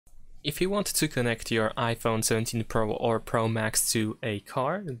If you want to connect your iPhone 17 Pro or Pro Max to a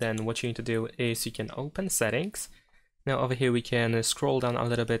car, then what you need to do is you can open Settings. Now over here we can scroll down a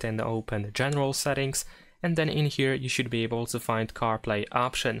little bit and open General Settings, and then in here you should be able to find CarPlay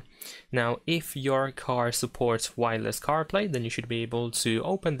option. Now if your car supports wireless CarPlay, then you should be able to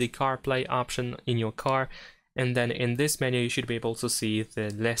open the CarPlay option in your car, and then in this menu you should be able to see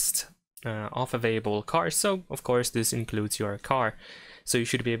the list of available cars. So of course this includes your car. So you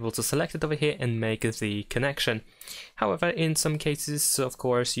should be able to select it over here and make the connection. However, in some cases, of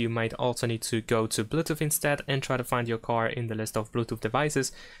course, you might also need to go to Bluetooth instead and try to find your car in the list of Bluetooth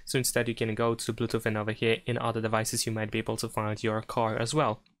devices. So instead you can go to Bluetooth, and over here in other devices you might be able to find your car as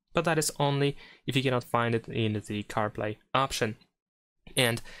well. But that is only if you cannot find it in the CarPlay option.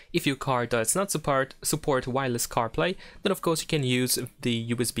 And if your car does not support wireless CarPlay, then of course you can use the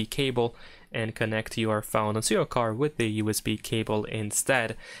USB cable and connect your phone onto your car with the USB cable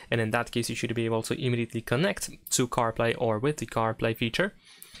instead. And in that case you should be able to immediately connect to CarPlay or with the CarPlay feature.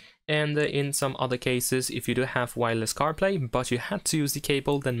 And in some other cases, if you do have wireless CarPlay but you had to use the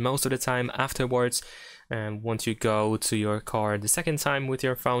cable, then most of the time afterwards, once you go to your car the second time with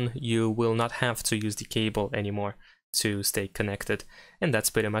your phone, you will not have to use the cable anymore to stay connected. And that's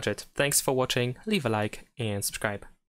pretty much it. Thanks for watching, leave a like and subscribe.